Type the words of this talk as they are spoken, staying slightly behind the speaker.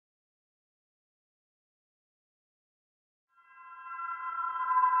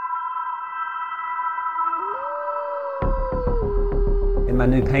my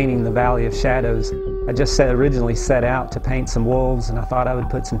new painting, The Valley of Shadows, I just originally set out to paint some wolves, and I thought I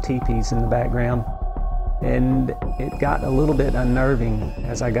would put some teepees in the background. And it got a little bit unnerving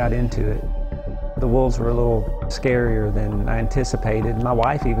as I got into it. The wolves were a little scarier than I anticipated. My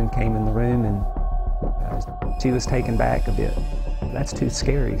wife even came in the room, and she was taken back a bit. "That's too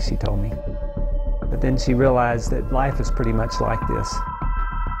scary," she told me. But then she realized that life is pretty much like this.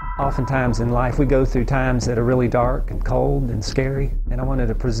 Oftentimes in life we go through times that are really dark and cold and scary, and I wanted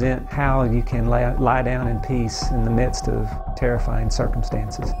to present how you can lie down in peace in the midst of terrifying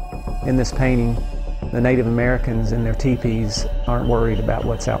circumstances. In this painting, the Native Americans in their teepees aren't worried about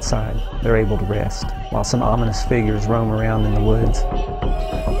what's outside. They're able to rest, while some ominous figures roam around in the woods.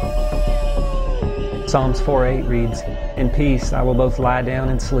 Psalms 4:8 reads, "In peace I will both lie down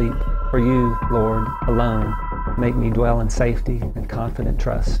and sleep, for you, Lord, alone, make me dwell in safety and confident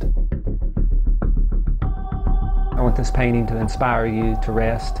trust." I want this painting to inspire you to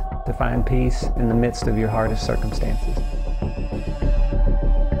rest, to find peace in the midst of your hardest circumstances.